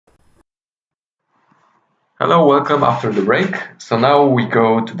Hello, welcome after the break. So now we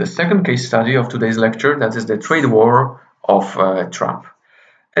go to the second case study of today's lecture, that is the trade war of Trump.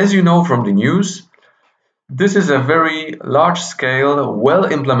 As you know from the news, this is a very large-scale,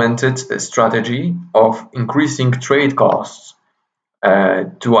 well-implemented strategy of increasing trade costs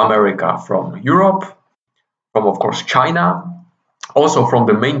to America from Europe, from of course China, also from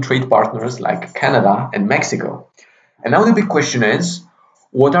the main trade partners like Canada and Mexico. And now the big question is,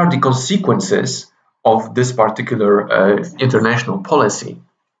 what are the consequences of this particular international policy?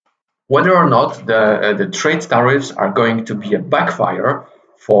 Whether or not the trade tariffs are going to be a backfire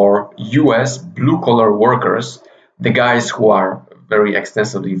for US blue-collar workers, the guys who are very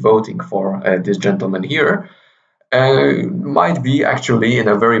extensively voting for this gentleman here, might be actually in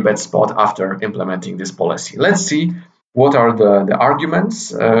a very bad spot after implementing this policy. Let's see what are the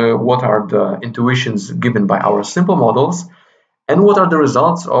arguments, what are the intuitions given by our simple models, and what are the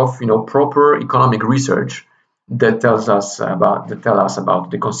results of proper economic research that tell us about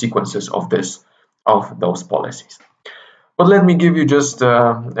the consequences of those policies. But let me give you just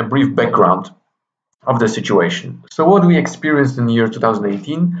a brief background of the situation. So what we experienced in the year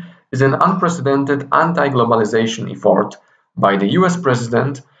 2018 is an unprecedented anti-globalization effort by the US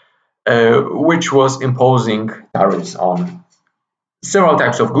president, which was imposing tariffs on several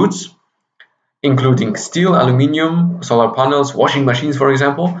types of goods, including steel, aluminium, solar panels, washing machines, for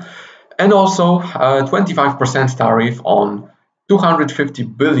example, and also a 25% tariff on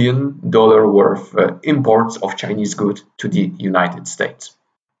 $250 billion worth imports of Chinese goods to the United States.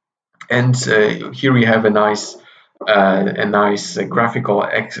 And here we have a nice graphical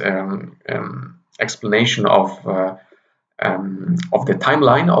explanation of the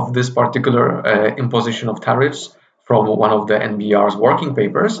timeline of this particular imposition of tariffs from one of the NBR's working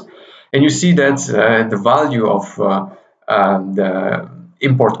papers. And you see that the value of the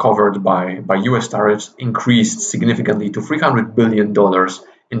import covered by US tariffs increased significantly to $300 billion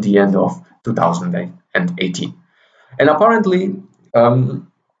in the end of 2018. And apparently,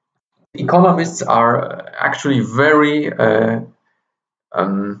 economists are actually very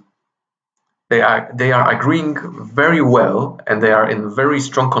they are agreeing very well, and they are in very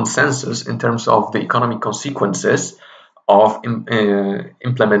strong consensus in terms of the economic consequences of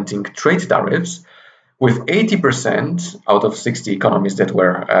implementing trade tariffs, with 80% out of 60 economists that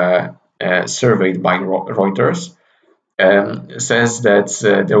were surveyed by Reuters says that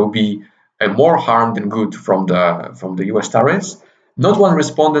there will be more harm than good from the US tariffs. Not one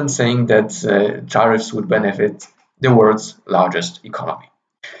respondent saying that tariffs would benefit the world's largest economy.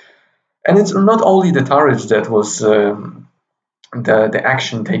 And it's not only the tariffs that was the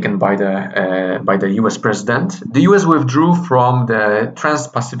action taken by the US president. The US withdrew from the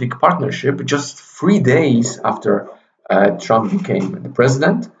Trans-Pacific Partnership just 3 days after Trump became the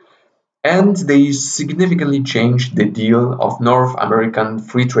president, and they significantly changed the deal of North American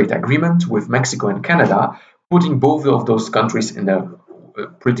Free Trade Agreement with Mexico and Canada, putting both of those countries in a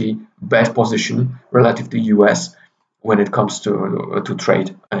pretty bad position relative to the US when it comes to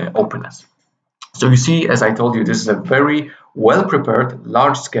trade openness. So you see, as I told you, this is a very well-prepared,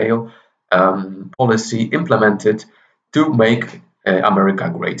 large-scale policy implemented to make America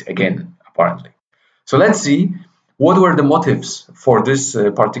great again, apparently. So let's see what were the motives for this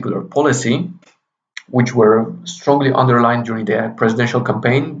particular policy, which were strongly underlined during the presidential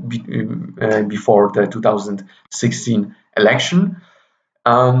campaign before the 2016 election,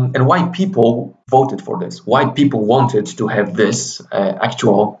 and why people voted for this, why people wanted to have this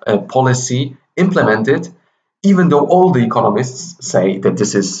actual policy implemented, even though all the economists say that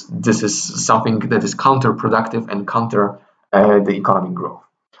this is something that is counterproductive and counter the economic growth.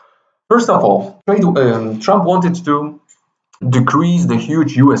 First of all, Trump wanted to decrease the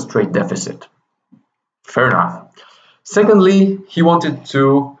huge US trade deficit. Fair enough. Secondly, he wanted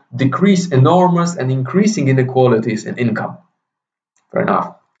to decrease enormous and increasing inequalities in income. Fair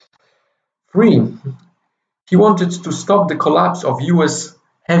enough. 3, he wanted to stop the collapse of US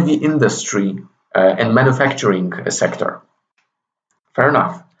heavy industry and manufacturing sector. Fair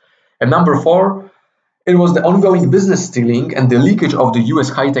enough. And number 4, it was the ongoing business stealing and the leakage of the US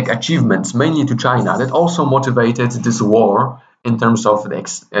high-tech achievements, mainly to China, that also motivated this war in terms of the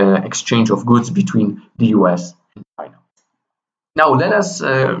exchange of goods between the US and China. Now, let us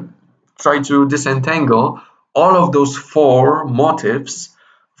try to disentangle all of those 4 motives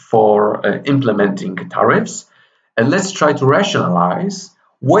for implementing tariffs, and let's try to rationalize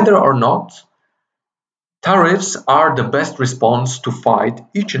whether or not tariffs are the best response to fight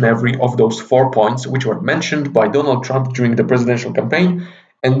each and every of those 4 points which were mentioned by Donald Trump during the presidential campaign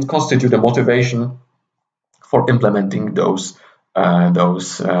and constitute a motivation for implementing those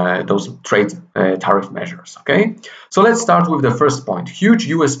those trade tariff measures. Okay, so let's start with the first point: huge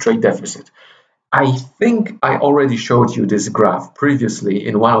U.S. trade deficit. I think I already showed you this graph previously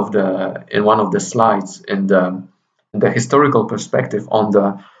in one of the slides in the historical perspective on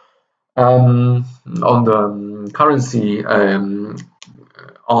the currency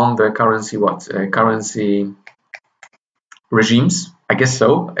currency regimes. I guess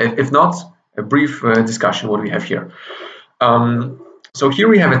so. If not, a brief discussion what we have here. So here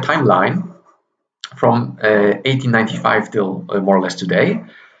we have a timeline from 1895 till more or less today.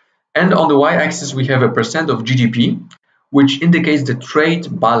 And on the y-axis, we have a percent of GDP, which indicates the trade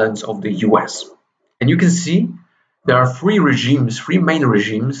balance of the US. And you can see there are three main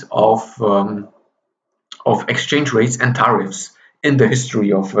regimes of exchange rates and tariffs in the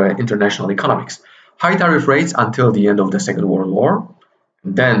history of international economics. High tariff rates until the end of the Second World War.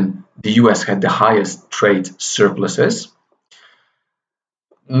 Then the US had the highest trade surpluses.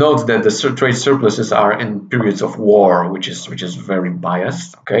 Note that the trade surpluses are in periods of war, which is very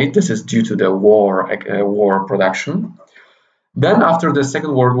biased. Okay, this is due to the war production. Then, after the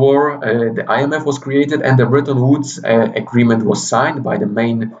Second World War, the IMF was created, and the Bretton Woods agreement was signed by the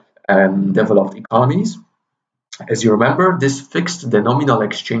main developed economies. As you remember, this fixed the nominal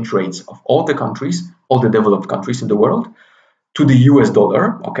exchange rates of all the countries, all the developed countries in the world, to the US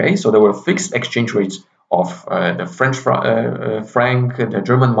dollar. Okay, so there were fixed exchange rates of the French franc, the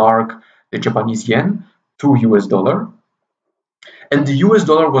German mark, the Japanese yen to US dollar, and the US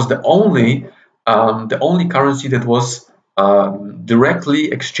dollar was the only currency that was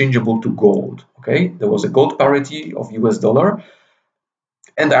directly exchangeable to gold. Okay, there was a gold parity of US dollar,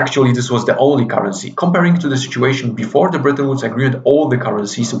 and actually this was the only currency. Comparing to the situation before the Bretton Woods Agreement, all the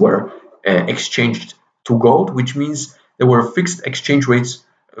currencies were exchanged to gold, which means there were fixed exchange rates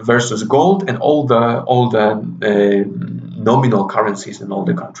versus gold and all the nominal currencies in all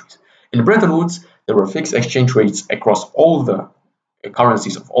the countries. In Bretton Woods, there were fixed exchange rates across all the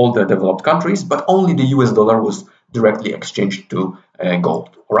currencies of all the developed countries, but only the US dollar was directly exchanged to gold.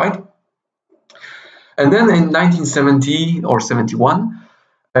 All right. And then in 1970 or 71,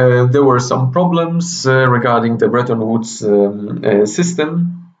 there were some problems regarding the Bretton Woods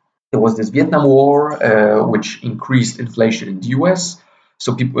system. There was this Vietnam War, which increased inflation in the US.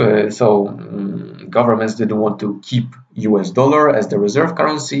 So governments didn't want to keep US dollar as the reserve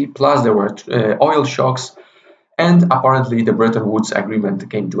currency. Plus, there were oil shocks, and apparently the Bretton Woods Agreement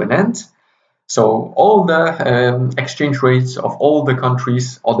came to an end. So all the exchange rates of all the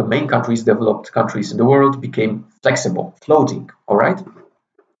countries, all the main countries, developed countries in the world, became flexible, floating. All right,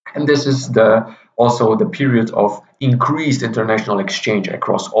 and this is also the period of increased international exchange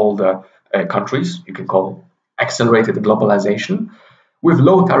across all the countries. You can call accelerated globalization, with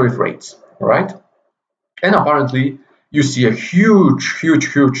low tariff rates. All right, and apparently you see a huge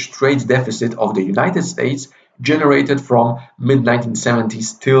trade deficit of the United States generated from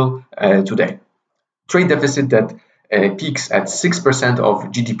mid-1970s till today. Trade deficit that peaks at 6%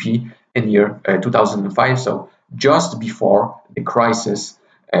 of GDP in year 2005, so just before the crisis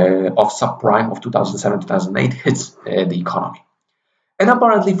of subprime of 2007-2008 hits the economy. And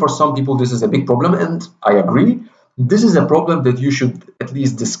apparently for some people this is a big problem, and I agree. This is a problem that you should at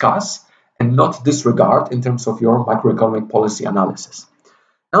least discuss and not disregard in terms of your macroeconomic policy analysis.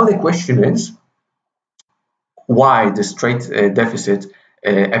 Now the question is, why this trade deficit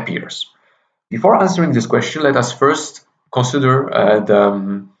appears? Before answering this question, let us first consider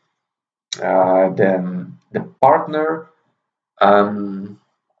the partner,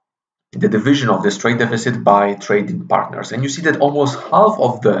 the division of this trade deficit by trading partners. And you see that almost half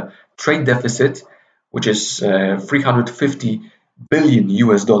of the trade deficit, which is 350 billion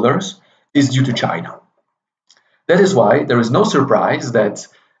US dollars, is due to China. That is why there is no surprise that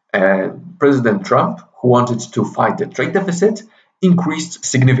President Trump, who wanted to fight the trade deficit, increased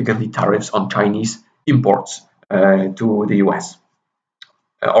significantly tariffs on Chinese imports to the US,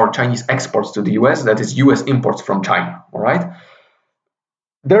 or Chinese exports to the US, that is US imports from China. All right.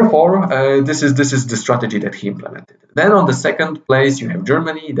 Therefore, this is the strategy that he implemented. Then on the second place, you have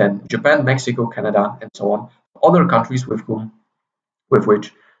Germany, then Japan, Mexico, Canada, and so on, other countries with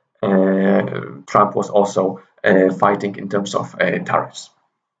which Trump was also fighting in terms of tariffs.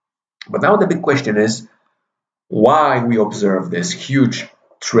 But now the big question is, why we observe this huge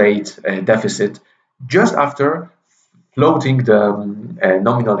trade deficit just after floating the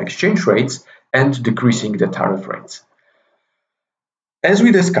nominal exchange rates and decreasing the tariff rates. As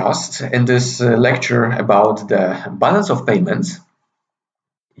we discussed in this lecture about the balance of payments,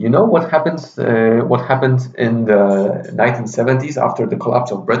 you know what happened in the 1970s after the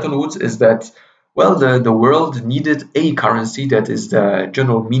collapse of Bretton Woods is that Well, the world needed a currency that is the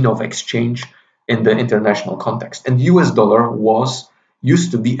general mean of exchange in the international context. And US dollar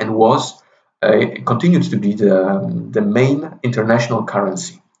used to be and continued to be the main international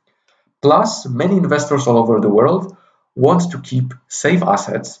currency. Plus, many investors all over the world want to keep safe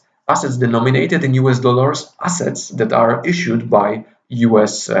assets, assets denominated in US dollars, assets that are issued by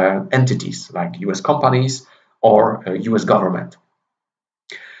US entities like US companies or US government.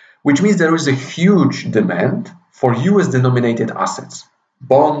 Which means there is a huge demand for US denominated assets,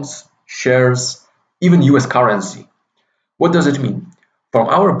 bonds, shares, even US currency. What does it mean? From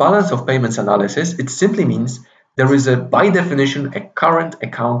our balance of payments analysis, it simply means there is by definition, a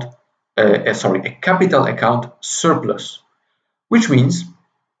capital account surplus, which means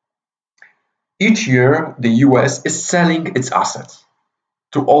each year the US is selling its assets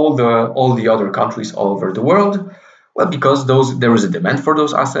to all the other countries all over the world. Well, because there is a demand for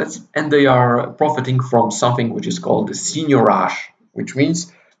those assets, and they are profiting from something which is called the seigniorage, which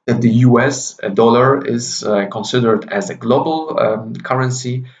means that the US dollar is considered as a global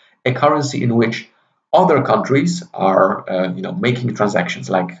currency, a currency in which other countries are making transactions.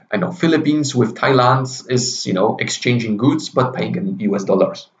 Like, I know, Philippines with Thailand is exchanging goods but paying in US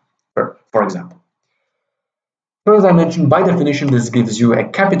dollars, for example. So as I mentioned, by definition, this gives you a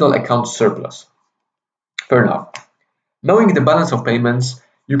capital account surplus. Fair enough. Knowing the balance of payments,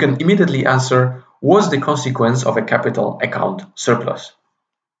 you can immediately answer, what's the consequence of a capital account surplus?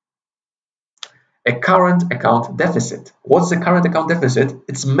 A current account deficit. What's the current account deficit?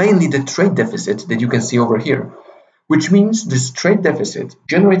 It's mainly the trade deficit that you can see over here, which means this trade deficit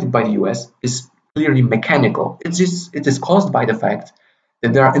generated by the US is clearly mechanical. It is caused by the fact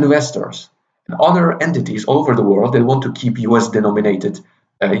that there are investors and other entities all over the world that want to keep US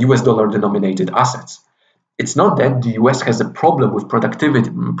dollar denominated assets. It's not that the US has a problem with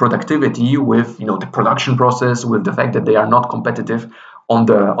productivity with the production process, with the fact that they are not competitive on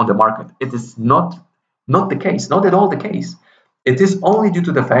the market. It is not the case, not at all the case. It is only due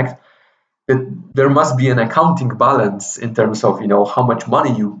to the fact that there must be an accounting balance in terms of how much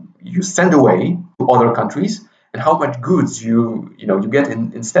money you send away to other countries and how much goods you get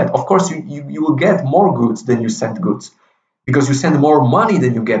instead. Of course, you will get more goods than you send goods because you send more money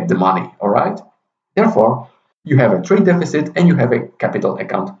than you get the money. All right. Therefore, you have a trade deficit and you have a capital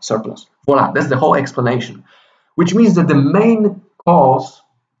account surplus. Voila, that's the whole explanation. Which means that the main cause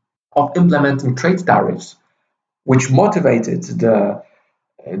of implementing trade tariffs, which motivated the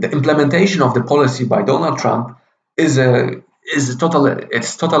implementation of the policy by Donald Trump, is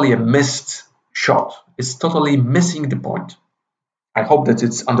totally a missed shot. It's totally missing the point. I hope that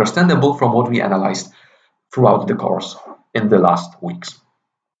it's understandable from what we analyzed throughout the course in the last weeks.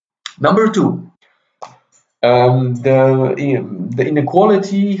 Number two. The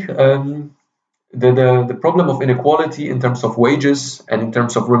inequality, the problem of inequality in terms of wages and in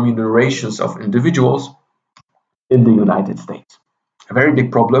terms of remunerations of individuals in the United States. A very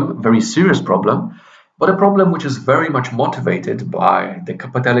big problem, very serious problem, but a problem which is very much motivated by the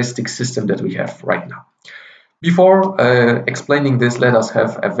capitalistic system that we have right now. Before explaining this, let us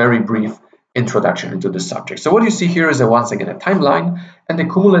have a very brief introduction into this subject. So what you see here is once again a timeline and the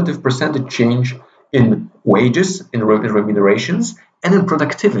cumulative percentage change in wages, in remunerations, and in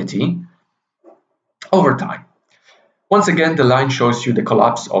productivity over time. Once again, the line shows you the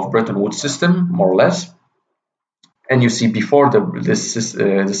collapse of Bretton Woods system, more or less. And you see before the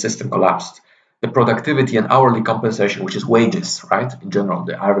system collapsed, the productivity and hourly compensation, which is wages, right? In general,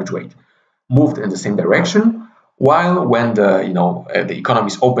 the average wage, moved in the same direction. While when the economy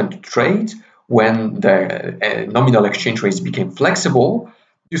is open to trade, when the nominal exchange rates became flexible,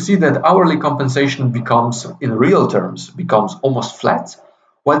 you see that hourly compensation becomes, in real terms, becomes almost flat,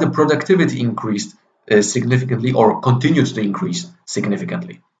 while the productivity increased significantly or continued to increase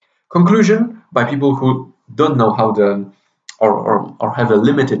significantly. Conclusion by people who don't know how or have a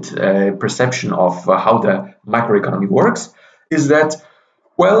limited perception of how the macroeconomy works is that,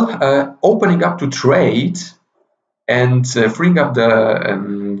 well, opening up to trade and freeing up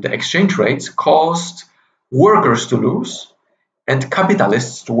the exchange rates caused workers to lose and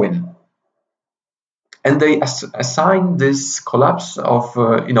capitalists to win. And they assign this collapse of,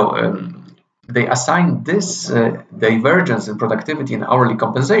 they assign this divergence in productivity and hourly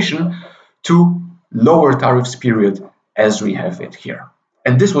compensation to lower tariffs period as we have it here.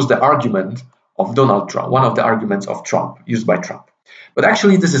 And this was the argument of Donald Trump, one of the arguments of Trump, used by Trump. But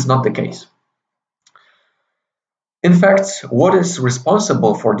actually, this is not the case. In fact, what is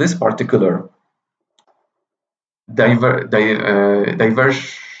responsible for this particular diversion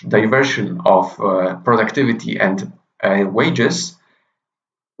of productivity and wages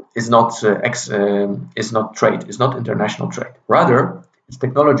trade, is not international trade. Rather, it's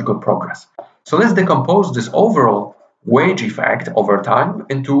technological progress. So let's decompose this overall wage effect over time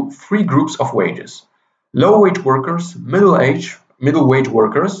into three groups of wages: low wage workers, middle wage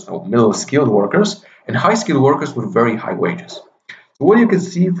workers, or middle skilled workers, and high skilled workers with very high wages. So what you can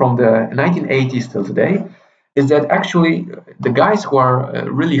see from the 1980s till today is that actually the guys who are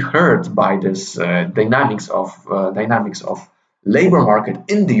really hurt by this dynamics of labor market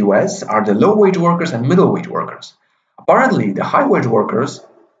in the US are the low wage workers and middle wage workers. Apparently, the high wage workers,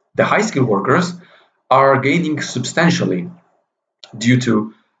 the high skilled workers, are gaining substantially due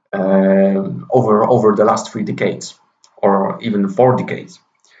to over the last 3 decades or even 4 decades.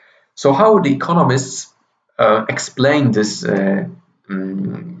 So how the economists explain this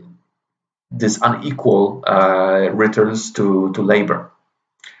this unequal returns to labor?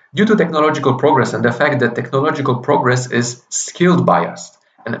 Due to technological progress and the fact that technological progress is skilled biased,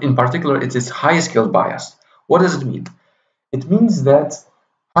 and in particular it is high skilled biased. What does it mean? It means that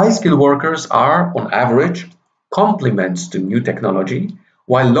high skilled workers are on average complements to new technology,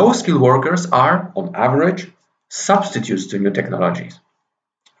 while low skilled workers are on average substitutes to new technologies.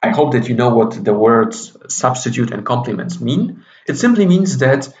 I hope that you know what the words substitute and complements mean. It simply means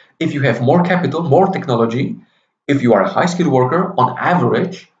that if you have more capital, more technology, if you are a high skilled worker, on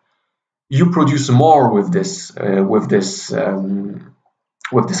average, you produce more with this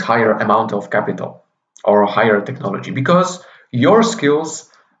higher amount of capital or higher technology, because your skills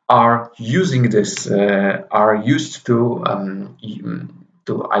are using this are used to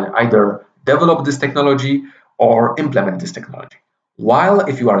either develop this technology or implement this technology. While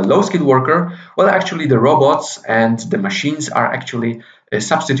if you are a low skilled worker, well, actually the robots and the machines are actually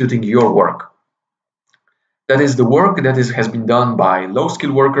substituting your work. That is the work that has been done by low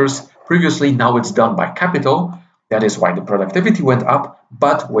skilled workers previously, now it's done by capital. That is why the productivity went up,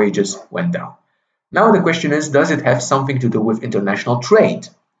 but wages went down. Now the question is, does it have something to do with international trade?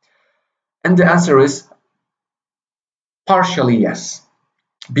 And the answer is partially yes.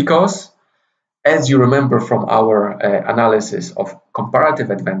 Because, as you remember from our analysis of comparative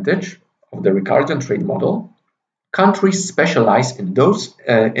advantage of the Ricardian trade model, countries specialize in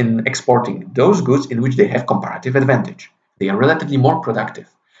in exporting those goods in which they have comparative advantage. They are relatively more productive.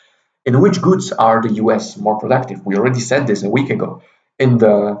 In which goods are the US more productive? We already said this a week ago. In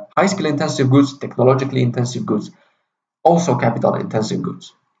the high skill intensive goods, technologically intensive goods, also capital intensive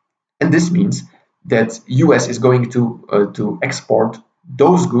goods. And this means that US is going to export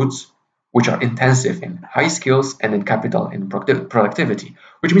those goods which are intensive in high skills and in capital and productivity,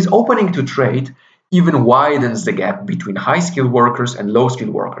 which means opening to trade even widens the gap between high skilled workers and low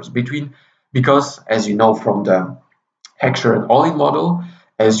skilled workers. Because as you know from the Heckscher and Ohlin model,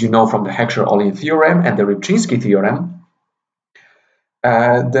 as you know from the Heckscher-Ohlin theorem and the Rybczynski theorem,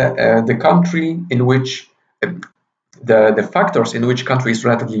 the country in which the factors in which country is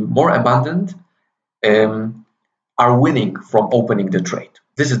relatively more abundant are winning from opening the trade.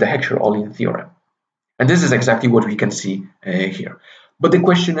 This is the Heckscher-Ohlin theorem, and this is exactly what we can see here. But the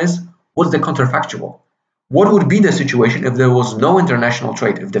question is, what's the counterfactual? What would be the situation if there was no international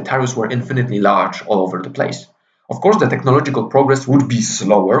trade, if the tariffs were infinitely large all over the place? Of course, the technological progress would be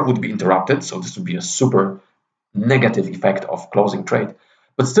slower, would be interrupted, so this would be a super negative effect of closing trade.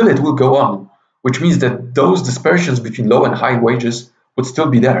 But still, it will go on, which means that those dispersions between low and high wages would still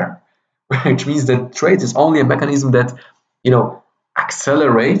be there, which means that trade is only a mechanism that,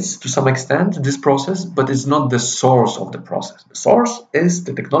 accelerates to some extent this process, but it's not the source of the process. The source is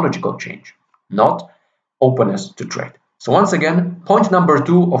the technological change, not openness to trade. So once again, point number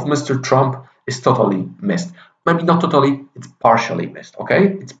 2 of Mr. Trump is totally missed. Maybe not totally, it's partially missed,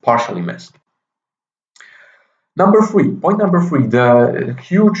 okay? It's partially missed. Point number 3, the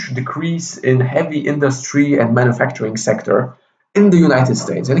huge decrease in heavy industry and manufacturing sector in the United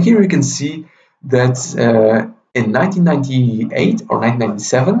States. And here you can see that in 1998 or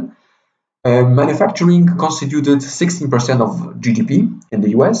 1997, manufacturing constituted 16% of GDP in the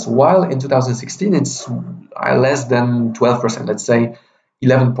US, while in 2016 it's less than 12%, let's say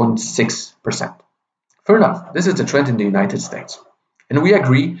 11.6%. Fair enough, this is the trend in the United States. And we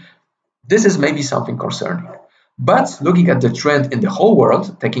agree this is maybe something concerning. But looking at the trend in the whole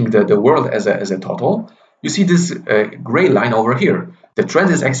world, taking the world as a total, you see this gray line over here. The trend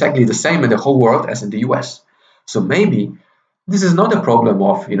is exactly the same in the whole world as in the US. So maybe this is not a problem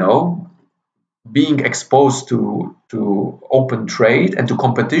of, being exposed to open trade and to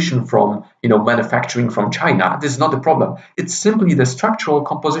competition from, manufacturing from China. This is not the problem. It's simply the structural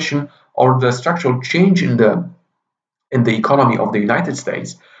composition or the structural change in the economy of the United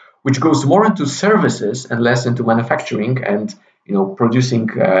States, which goes more into services and less into manufacturing and producing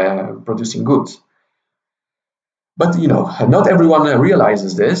goods. But not everyone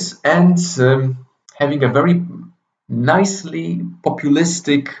realizes this, and having a very nicely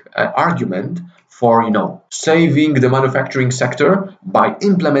populistic argument for saving the manufacturing sector by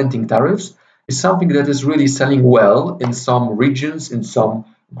implementing tariffs is something that is really selling well in some regions, in some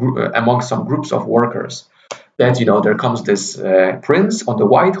among some groups of workers. That there comes this prince on the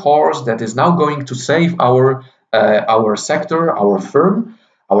white horse that is now going to save our sector, our firm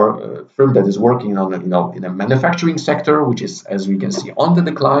that is working on in a manufacturing sector, which is, as we can see, on the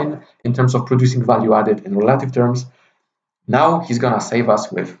decline in terms of producing value added in relative terms. Now he's gonna save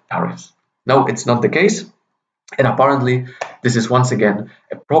us with tariffs. No, it's not the case, and apparently this is once again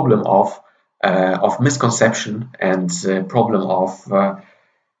a problem of misconception and a problem of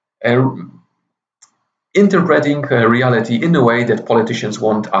interpreting reality in a way that politicians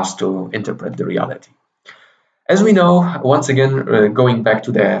want us to interpret the reality. As we know, once again, going back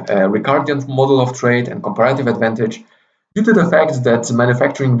to the Ricardian model of trade and comparative advantage, due to the fact that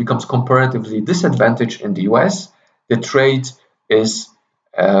manufacturing becomes comparatively disadvantaged in the US, the trade is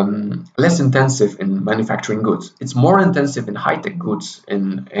less intensive in manufacturing goods. It's more intensive in high-tech goods,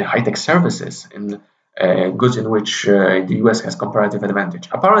 in high-tech services, in goods in which the US has comparative advantage.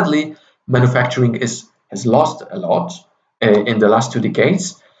 Apparently, manufacturing has lost a lot in the last 2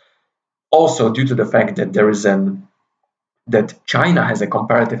 decades. Also, due to the fact that that China has a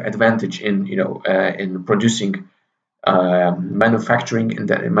comparative advantage in producing manufacturing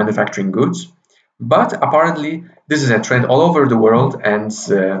goods, but apparently this is a trend all over the world, and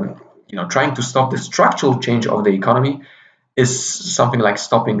trying to stop the structural change of the economy is something like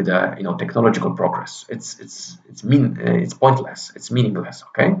stopping the technological progress. It's pointless. It's meaningless.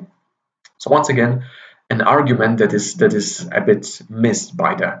 Okay, so once again, an argument that is a bit missed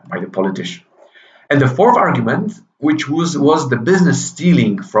by the politician. And the fourth argument, which was the business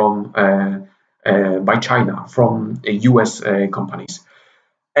stealing from by China from US companies,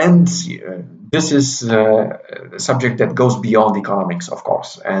 and this is a subject that goes beyond economics, of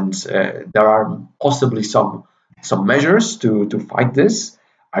course, and there are possibly some measures to fight this.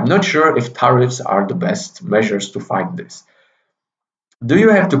 I'm not sure if tariffs are the best measures to fight this. Do you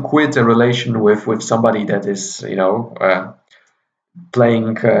have to quit a relation with somebody that is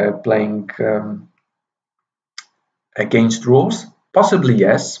playing against rules? Possibly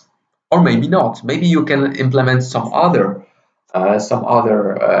yes, or maybe not. Maybe you can implement some other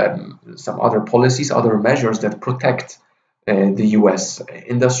policies, other measures that protect the U.S.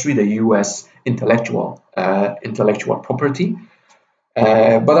 industry, the U.S. intellectual property.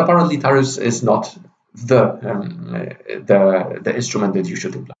 But apparently, tariffs is not the instrument that you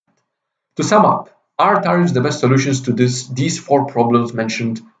should implement. To sum up, are tariffs the best solutions to these 4 problems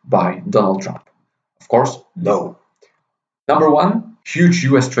mentioned by Donald Trump? Of course, no. Number 1, huge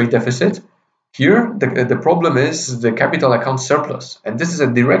US trade deficit. Here, the problem is the capital account surplus, and this is a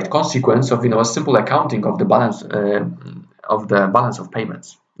direct consequence of a simple accounting of the balance of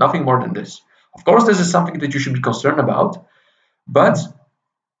payments. Nothing more than this. Of course, this is something that you should be concerned about, but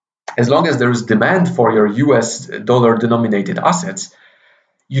as long as there is demand for your US dollar denominated assets,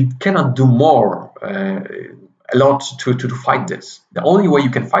 you cannot do a lot to fight this. The only way you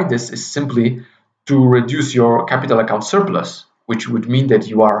can fight this is simply to reduce your capital account surplus, which would mean that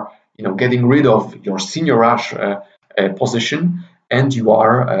you are getting rid of your seigniorage position, and you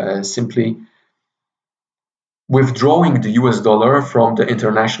are simply withdrawing the US dollar from the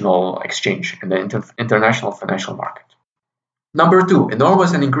international exchange and the international financial market. Number 2,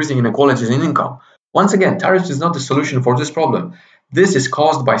 enormous and increasing inequalities in income. Once again, tariffs is not the solution for this problem. This is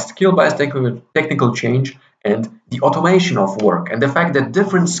caused by skill-based technical change and the automation of work, and the fact that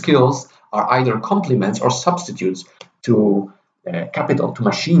different skills are either complements or substitutes to capital, to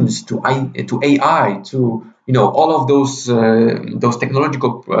machines, to AI, to all of those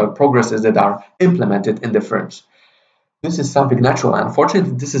technological progresses that are implemented in the firms. This is something natural.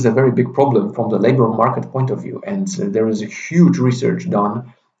 Unfortunately, this is a very big problem from the labor market point of view, and there is a huge research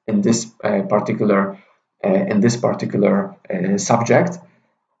done in this particular subject.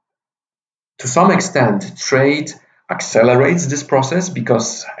 To some extent, trade accelerates this process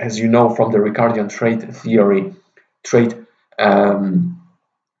because, as you know from the Ricardian trade theory,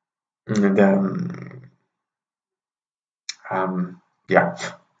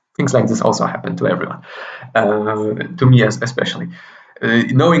 things like this also happen to everyone, to me especially.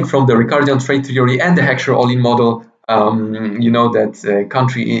 Knowing from the Ricardian trade theory and the Heckscher-Ohlin model, you know that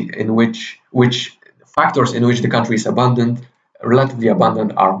country in which factors in which the country is relatively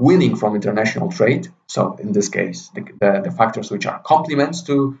abundant, are winning from international trade. So in this case, the factors which are complements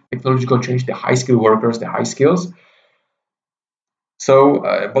to technological change, the high-skilled workers, the high skills,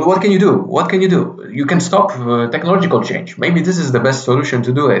 But what can you do? What can you do? You can stop technological change. Maybe this is the best solution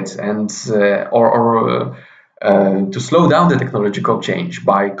to do it, and to slow down the technological change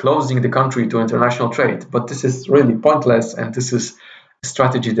by closing the country to international trade. But this is really pointless, and this is a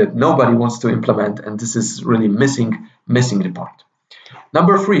strategy that nobody wants to implement, and this is really missing the point.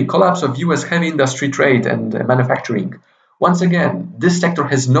 Number 3, collapse of US heavy industry trade and manufacturing. Once again, this sector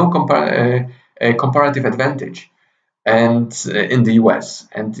has no comparative advantage and in the US,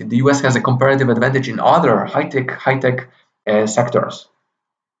 and the US has a comparative advantage in other high-tech sectors.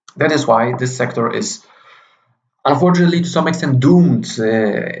 That is why this sector is unfortunately to some extent doomed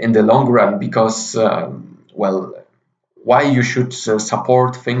in the long run, because well, why you should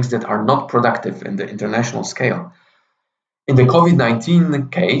support things that are not productive in the international scale? In the COVID-19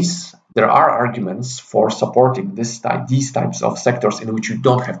 case, there are arguments for supporting these types of sectors in which you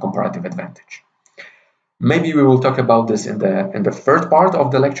don't have comparative advantage. Maybe we will talk about this in the third part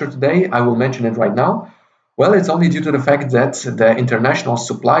of the lecture today. I will mention it right now. Well, it's only due to the fact that the international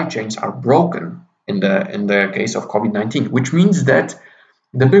supply chains are broken in the case of COVID-19, which means that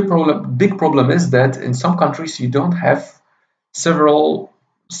the big problem is that in some countries you don't have several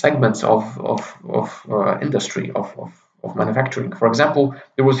segments of industry of manufacturing. For example,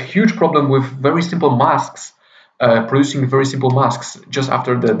 there was a huge problem with very simple masks, producing very simple masks just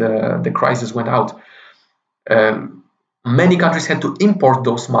after the crisis went out. Many countries had to import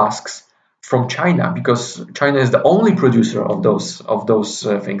those masks from China because China is the only producer of those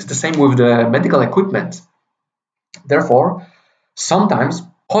things. The same with the medical equipment. Therefore, sometimes,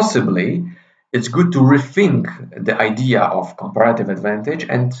 possibly, it's good to rethink the idea of comparative advantage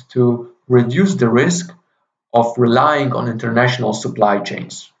and to reduce the risk of relying on international supply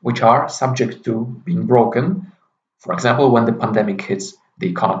chains, which are subject to being broken, for example, when the pandemic hits the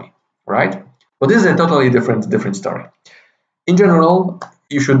economy, right? But this is a totally different story. In general,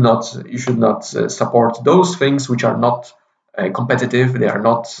 you should not support those things which are not competitive. They are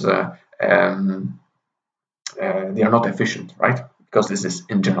not efficient, right? Because this is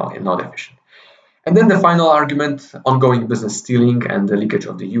in general not efficient. And then the final argument: ongoing business stealing and the leakage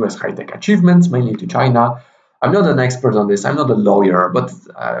of the US high-tech achievements, mainly to China. I'm not an expert on this. I'm not a lawyer, but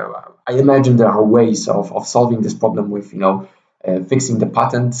I imagine there are ways of solving this problem with, fixing the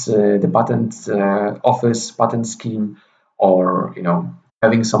patent office, patent scheme, or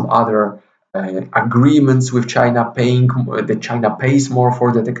having some other agreements with China, that China pays more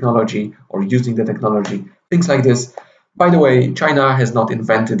for the technology or using the technology, things like this. By the way, China has not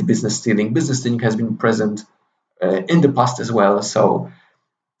invented business stealing. Business stealing has been present in the past as well, so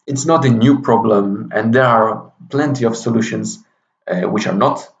it's not a new problem, and there are plenty of solutions which are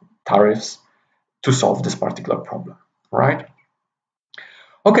not tariffs to solve this particular problem, right?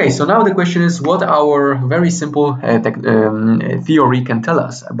 Okay, so now the question is what our very simple theory can tell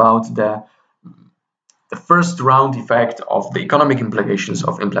us about the first round effect of the economic implications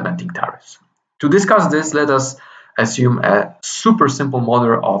of implementing tariffs. To discuss this, let us assume a super simple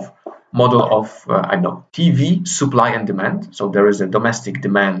model of TV supply and demand. So there is a domestic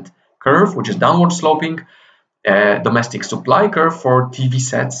demand curve which is downward sloping, domestic supply curve for TV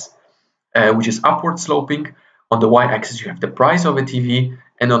sets which is upward sloping. On the y-axis you have the price of a TV,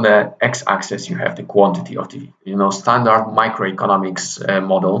 and on the x-axis you have the quantity of TV. Standard microeconomics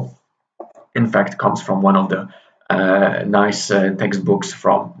model, in fact, comes from one of the nice textbooks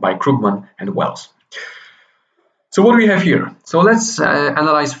by Krugman and Wells. So what do we have here? So let's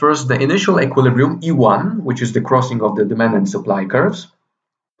analyze first the initial equilibrium E1, which is the crossing of the demand and supply curves,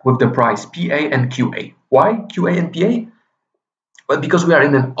 with the price PA and QA. Why QA and PA? Well, because we are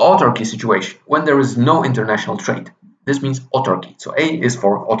in an autarky situation when there is no international trade. This means autarky. So A is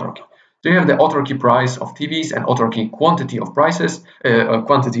for autarky. So you have the autarky price of TVs and autarky quantity of prices,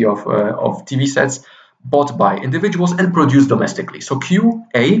 quantity of TV sets bought by individuals and produced domestically. So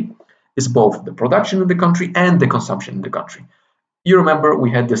QA is both the production in the country and the consumption in the country. You remember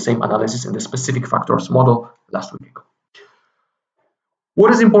we had the same analysis in the specific factors model last week ago.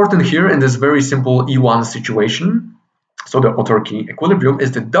 What is important here in this very simple E1 situation, so the autarky equilibrium,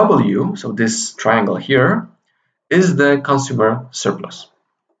 is the W, so this triangle here, is the consumer surplus.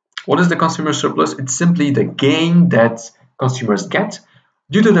 What is the consumer surplus? It's simply the gain that consumers get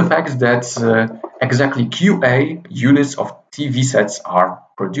due to the fact that exactly QA units of TV sets are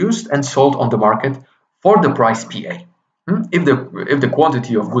produced and sold on the market for the price PA. If the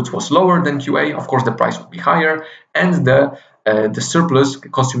quantity of goods was lower than QA, of course the price would be higher, and the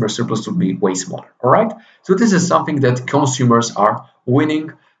consumer surplus would be way smaller. All right. So this is something that consumers are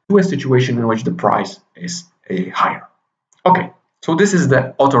winning to a situation in which the price is higher. Okay. So this is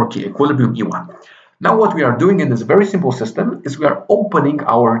the autarky equilibrium E1. Now what we are doing in this very simple system is we are opening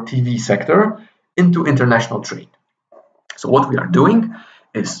our TV sector into international trade. So what we are doing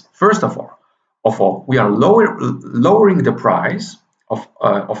is, first of all, we are lowering the price of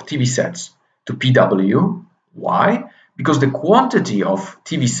TV sets to PW. Why? Because the quantity of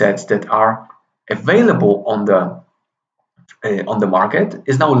TV sets that are available on the market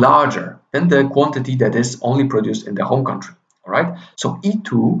is now larger than the quantity that is only produced in the home country. All right. So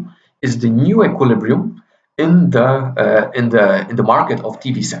E2 is the new equilibrium in the market of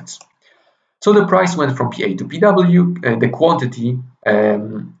TV sets. So the price went from PA to PW. The quantity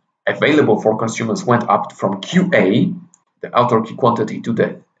available for consumers went up from QA, the outer key quantity, to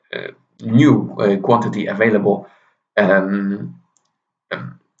the new quantity available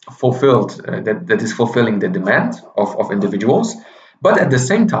fulfilled that is fulfilling the demand of individuals. But at the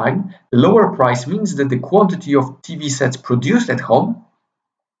same time, the lower price means that the quantity of TV sets produced at home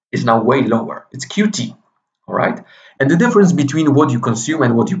is now way lower. It's QT, all right? And the difference between what you consume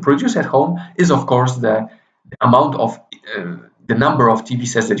and what you produce at home is, of course, the amount of the number of TV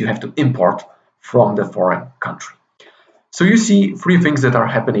sets that you have to import from the foreign country. So you see three things that are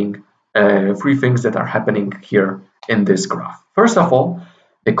happening here in this graph. First of all,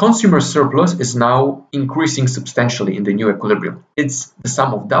 the consumer surplus is now increasing substantially in the new equilibrium. It's the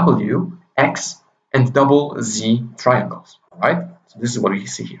sum of W, X, and double Z triangles, right? So this is what you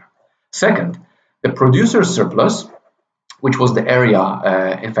see here. Second, the producer surplus, which was the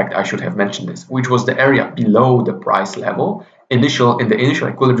area, in fact, I should have mentioned this, which was the area below the price level. In the initial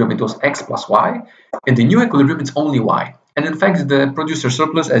equilibrium, it was X plus Y. In the new equilibrium, it's only Y. And in fact, the producer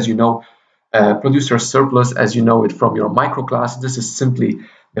surplus, as you know, it from your micro class, this is simply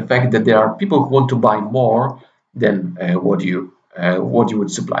the fact that there are people who want to buy more than what you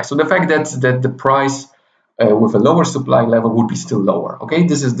would supply. So the fact that the price with a lower supply level would be still lower. Okay,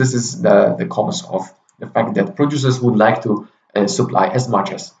 this is the cause of the fact that producers would like to supply as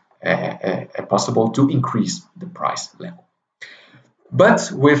much as possible to increase the price level.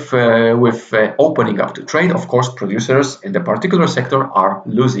 But with opening up to trade, of course, producers in the particular sector are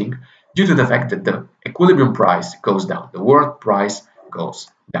losing due to the fact that the equilibrium price goes down, the world price goes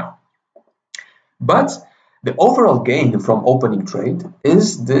down. But the overall gain from opening trade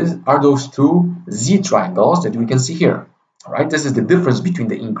are those two Z triangles that we can see here. All right, this is the difference between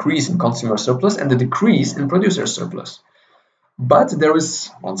the increase in consumer surplus and the decrease in producer surplus. But there is,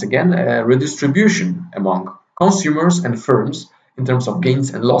 once again, a redistribution among consumers and firms in terms of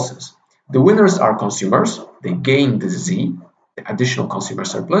gains and losses. The winners are consumers, they gain the Z, the additional consumer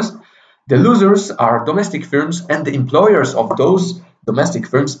surplus. The losers are domestic firms and the employers of those domestic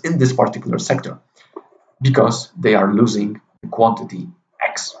firms in this particular sector, because they are losing the quantity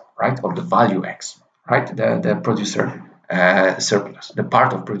X, right, or the value X, right, the producer surplus, the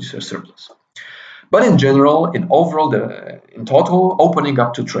part of producer surplus. But in general, in total, opening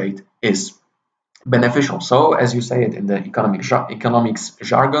up to trade is beneficial. So, as you say it in the economics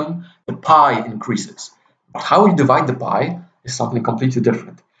jargon, the pie increases. But how we divide the pie is something completely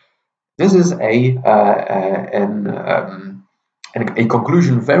different. This is a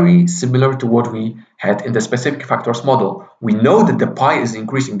conclusion very similar to what we had in the specific factors model. We know that the pie is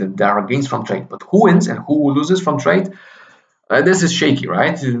increasing, that there are gains from trade, but who wins and who loses from trade? This is shaky,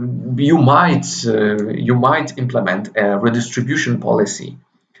 right? You might implement a redistribution policy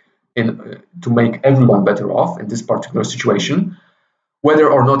to make everyone better off in this particular situation. Whether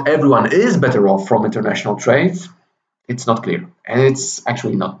or not everyone is better off from international trade, it's not clear, and it's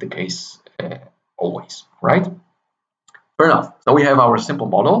actually not the case always, right? Fair enough. So we have our simple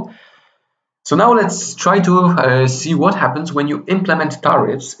model. So now let's try to see what happens when you implement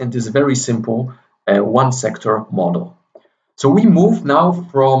tariffs in this very simple one sector model. So we move now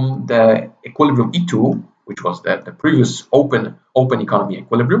from the equilibrium E2, which was the previous open economy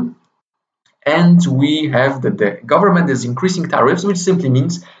equilibrium, and we have that the government is increasing tariffs, which simply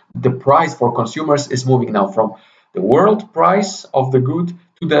means the price for consumers is moving now from the world price of the good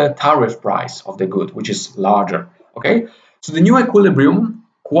to the tariff price of the good, which is larger. Okay, so the new equilibrium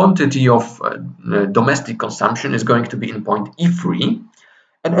quantity of domestic consumption is going to be in point E3,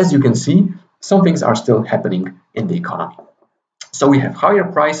 and as you can see, some things are still happening in the economy. So we have higher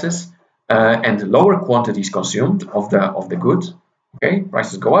prices and lower quantities consumed of the goods. Okay,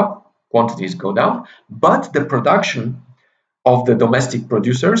 prices go up, quantities go down, but the production of the domestic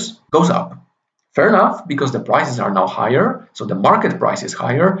producers goes up. Fair enough, because the prices are now higher, so the market price is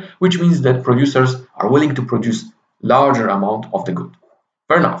higher, which means that producers are willing to produce larger amount of the good.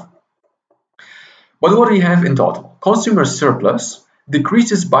 Fair enough. But what do we have in total? Consumer surplus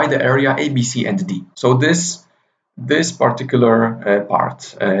decreases by the area A, B, C, and D. So this this particular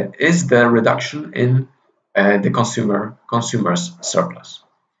part is the reduction in the consumer's surplus.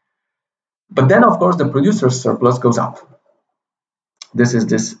 But then, of course, the producer's surplus goes up. This is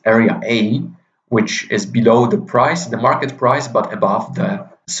this area A, which is below the price, the market price, but above the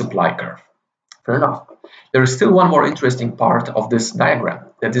supply curve. Fair enough. There is still one more interesting part of this diagram.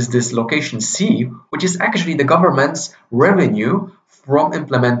 That is this location C, which is actually the government's revenue from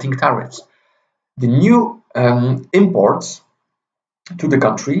implementing tariffs. The new imports to the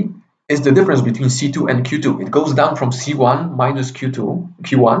country is the difference between C2 and Q2. It goes down from C1 minus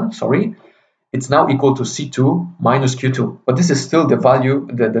Q1, sorry. It's now equal to C2 minus Q2. But this is still the value,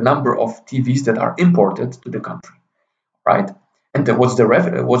 the number of TVs that are imported to the country, right? And what's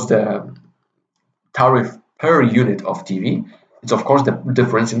the tariff per unit of TV? It's of course the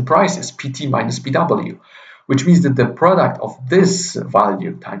difference in prices, PT minus PW, which means that the product of this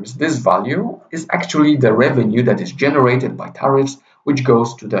value times this value is actually the revenue that is generated by tariffs, which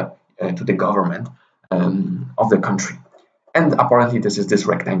goes to the government of the country. And apparently this is this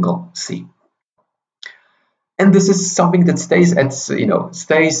rectangle C. And this is something that stays in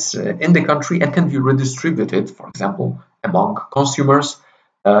the country and can be redistributed, for example, among consumers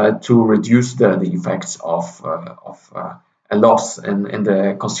to reduce the effects of a loss in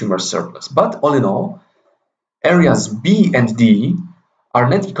the consumer surplus. But all in all, areas B and D are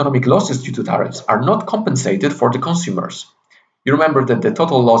net economic losses due to tariffs are not compensated for the consumers. You remember that the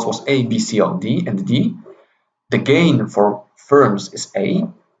total loss was A, B, C, D, and D. The gain for firms is A.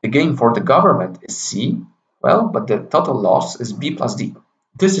 The gain for the government is C. Well, but the total loss is B plus D.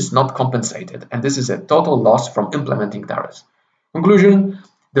 This is not compensated, and this is a total loss from implementing tariffs. Conclusion,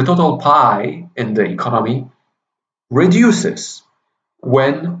 the total pie in the economy reduces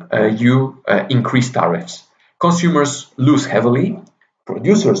when you increase tariffs. Consumers lose heavily,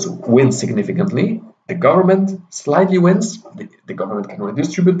 producers win significantly, the government slightly wins, the government can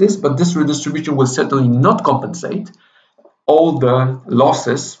redistribute this, but this redistribution will certainly not compensate all the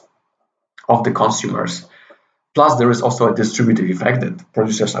losses of the consumers. Plus, there is also a distributive effect that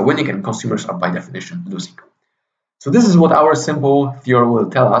producers are winning and consumers are by definition losing. So this is what our simple theory will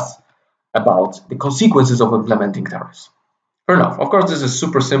tell us about the consequences of implementing tariffs. Fair enough. Of course, this is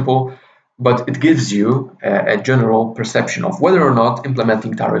super simple, but it gives you a general perception of whether or not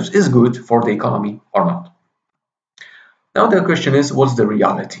implementing tariffs is good for the economy or not. Now the question is, what's the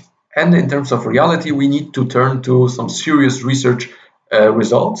reality? And in terms of reality, we need to turn to some serious research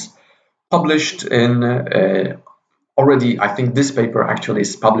results published in already, I think this paper actually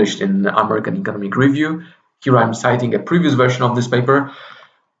is published in American Economic Review. Here I'm citing a previous version of this paper.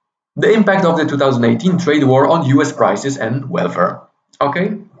 The impact of the 2018 trade war on US prices and welfare.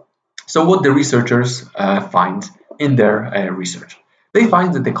 Okay, so what the researchers find in their research. They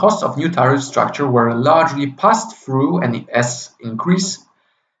find that the costs of new tariff structure were largely passed through and as increases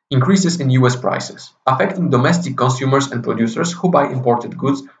in US prices, affecting domestic consumers and producers who buy imported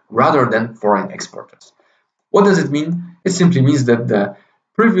goods rather than foreign exporters. What does it mean? It simply means that the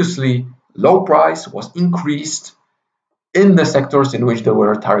previously low price was increased in the sectors in which there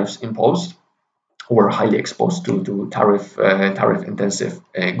were tariffs imposed, who were highly exposed to tariff-intensive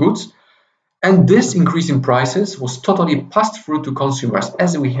goods. And this increase in prices was totally passed through to consumers,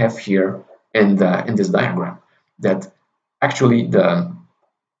 as we have here in this diagram. That actually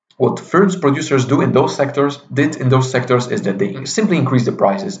what firms producers do in those sectors is that they simply increase the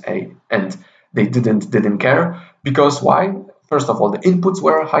prices and they didn't care, because why? First of all, the inputs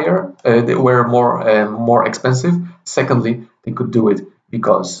were higher, they were more expensive. Secondly, they could do it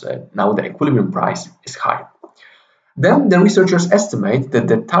because now the equilibrium price is high. Then the researchers estimate that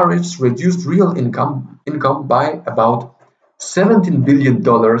the tariffs reduced real income by about $17 billion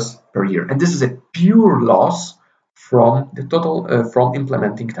per year, and this is a pure loss from the total from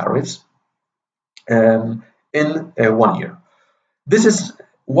implementing tariffs in 1 year. This is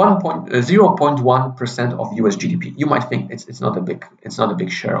 0.1% of US GDP. You might think it's not a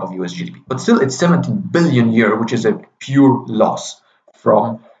big share of US GDP, but still it's 17 billion a year, which is a pure loss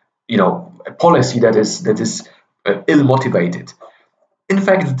from a policy that is ill motivated. In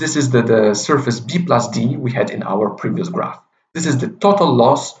fact, this is the surface B plus D we had in our previous graph. This is the total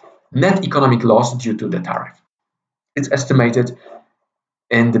loss, net economic loss due to the tariff. It's estimated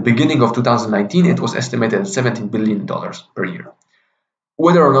in the beginning of 2019, it was estimated at $17 billion per year.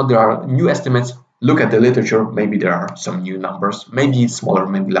 Whether or not there are new estimates, look at the literature, maybe there are some new numbers, maybe it's smaller,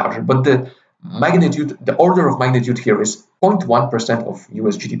 maybe larger, but the order of magnitude here is 0.1% of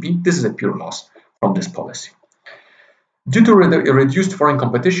US GDP. This is a pure loss from this policy. Due to reduced foreign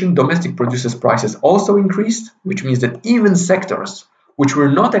competition, domestic producers' prices also increased, which means that even sectors which were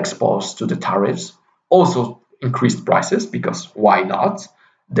not exposed to the tariffs also increased prices, because why not?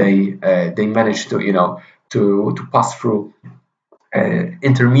 They managed to, you know, to pass through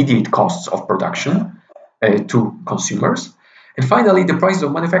intermediate costs of production to consumers. And finally, the price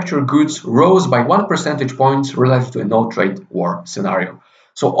of manufactured goods rose by 1 percentage point relative to a no trade war scenario.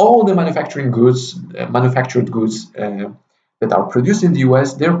 So all the manufactured goods that are produced in the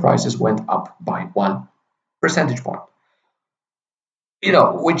US, their prices went up by 1 percentage point. You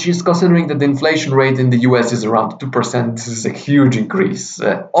know, which is considering that the inflation rate in the US is around 2%. This is a huge increase,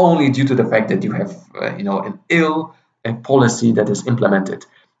 only due to the fact that you have, you know, an ill policy that is implemented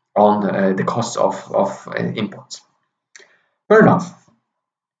on the costs of imports. Fair enough.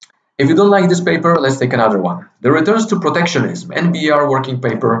 If you don't like this paper, let's take another one. The Returns to Protectionism, NBER working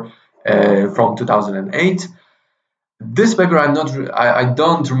paper from 2008. This paper I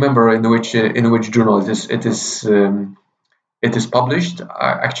don't remember in which journal it is published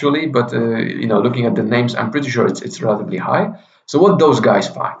actually, but you know, looking at the names, I'm pretty sure it's relatively high. So what those guys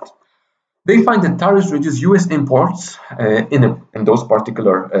find? They find that tariffs reduce US imports in those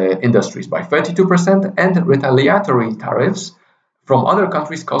particular industries by 32%, and retaliatory tariffs from other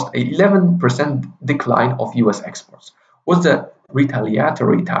countries caused an 11% decline of US exports. What's the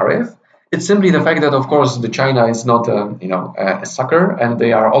retaliatory tariff? It's simply the fact that, of course, the China is not you know, a sucker, and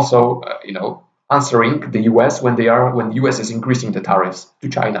they are also you know, answering the US when the US is increasing the tariffs to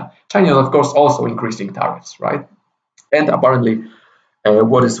China. China is, of course, also increasing tariffs, right? And apparently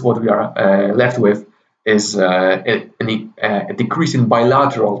what we are left with is a decrease in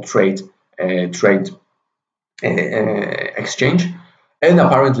bilateral trade exchange. And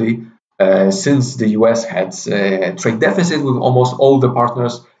apparently, since the US had a trade deficit with almost all the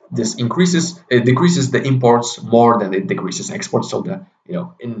partners, this decreases the imports more than it decreases exports. So you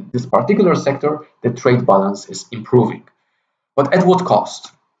know, in this particular sector, the trade balance is improving. But at what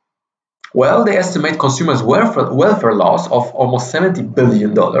cost? Well, they estimate consumers' welfare loss of almost $70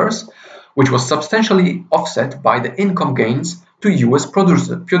 billion, which was substantially offset by the income gains to US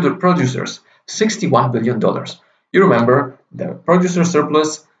producers, $61 billion. You remember the producer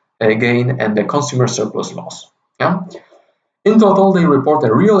surplus gain and the consumer surplus loss. Yeah? In total, they report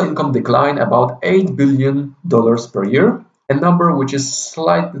a real income decline about $8 billion per year, a number which is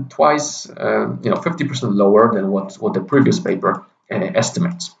slightly twice, 50% lower than what the previous paper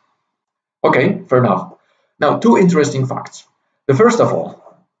estimates. Okay, fair enough. Now, two interesting facts. The first of all,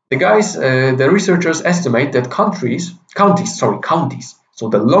 the researchers estimate that counties, so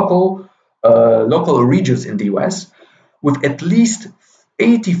the local regions in the US, with at least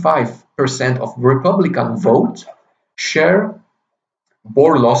 85% of Republican vote share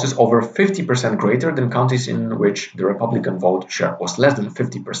bore losses over 50% greater than counties in which the Republican vote share was less than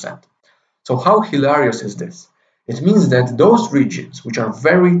 50%. So how hilarious is this? It means that those regions which are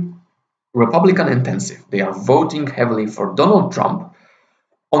very Republican intensive, they are voting heavily for Donald Trump,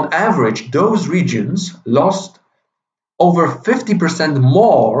 on average, those regions lost over 50%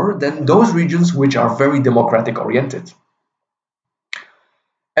 more than those regions which are very Democratic oriented.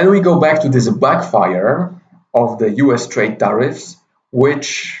 And we go back to this backfire of the US trade tariffs,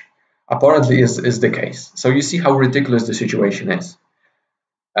 which apparently is the case. So you see how ridiculous the situation is.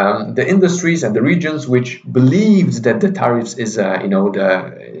 The industries and the regions which believed that the tariffs is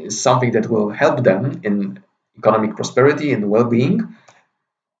something that will help them in economic prosperity and well-being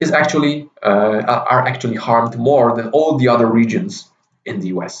are actually harmed more than all the other regions in the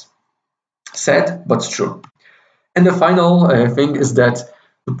US. Sad, but true. And the final thing is that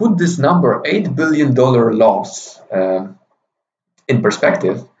to put this number, $8 billion loss, in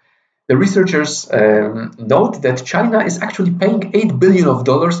perspective, the researchers note that China is actually paying $8 billion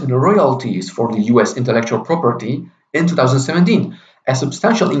in royalties for the US intellectual property in 2017. A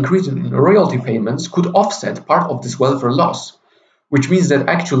substantial increase in royalty payments could offset part of this welfare loss, which means that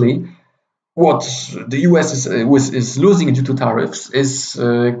actually what the US is losing due to tariffs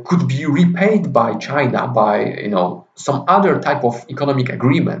could be repaid by China by some other type of economic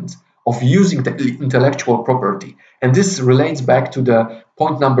agreement of using the intellectual property. And this relates back to the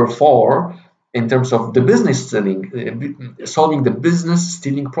point number 4 in terms of the business stealing, solving the business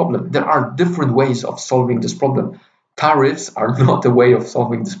stealing problem. There are different ways of solving this problem. Tariffs are not a way of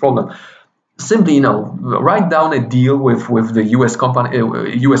solving this problem. Simply, write down a deal with the US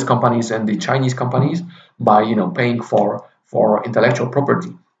companies and the Chinese companies by, paying for intellectual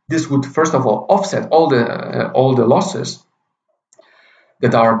property. This would first of all offset all the losses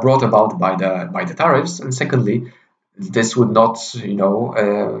that are brought about by the tariffs, and secondly, this would not,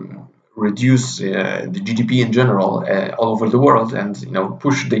 reduce the GDP in general all over the world, and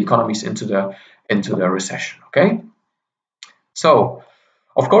push the economies into the recession. Okay, so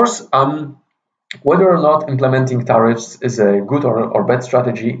of course, Whether or not implementing tariffs is a good or bad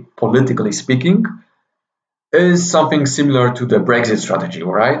strategy, politically speaking, is something similar to the Brexit strategy,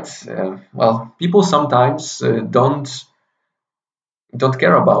 right? Well, people sometimes don't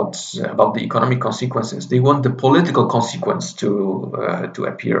care about the economic consequences. They want the political consequence to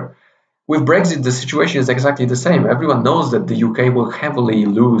appear. With Brexit, the situation is exactly the same. Everyone knows that the UK will heavily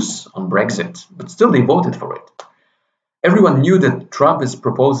lose on Brexit, but still they voted for it. Everyone knew that Trump is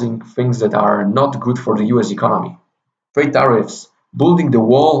proposing things that are not good for the US economy. Trade tariffs, building the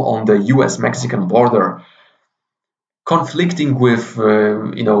wall on the US-Mexican border, conflicting with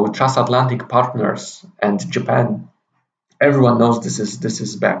transatlantic partners and Japan. Everyone knows this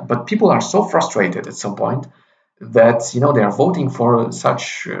is bad, but people are so frustrated at some point that they are voting for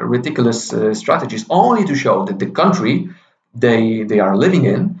such ridiculous strategies only to show that the country they are living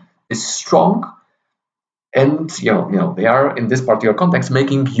in is strong, and they are in this particular context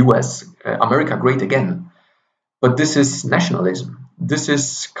making US America great again. But this is nationalism. This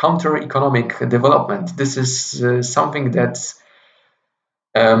is counter-economic development. This is something that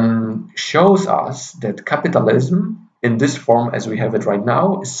shows us that capitalism in this form as we have it right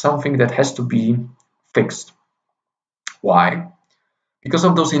now is something that has to be fixed. Why? Because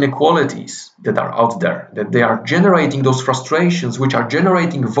of those inequalities that are out there, that they are generating those frustrations, which are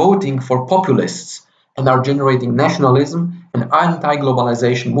generating voting for populists and are generating nationalism and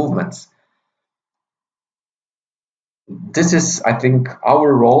anti-globalization movements. This is, I think,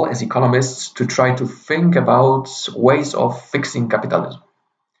 our role as economists to try to think about ways of fixing capitalism.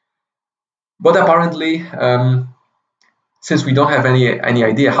 But apparently, since we don't have any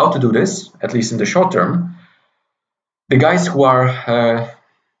idea how to do this, at least in the short term, the guys who are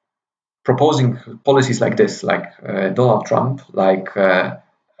proposing policies like this, like Donald Trump, like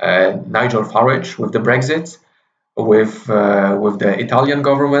Nigel Farage with the Brexit, with the Italian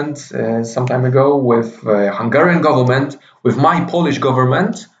government some time ago, with Hungarian government, with my Polish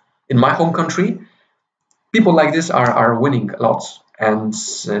government in my home country, people like this are winning a lot, and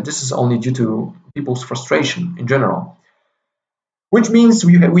this is only due to people's frustration in general. Which means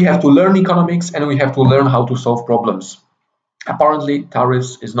we have to learn economics and we have to learn how to solve problems. Apparently,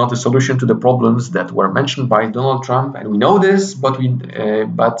 tariffs is not a solution to the problems that were mentioned by Donald Trump, and we know this,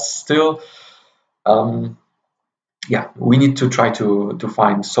 but still, we need to try to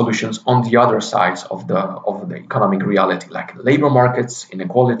find solutions on the other sides of the economic reality, like labor markets,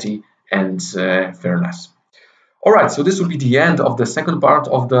 inequality, and fairness. All right, so this will be the end of the second part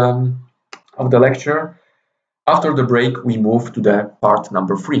of the lecture. After the break, we move to the part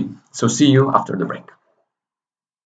number 3. So see you after the break.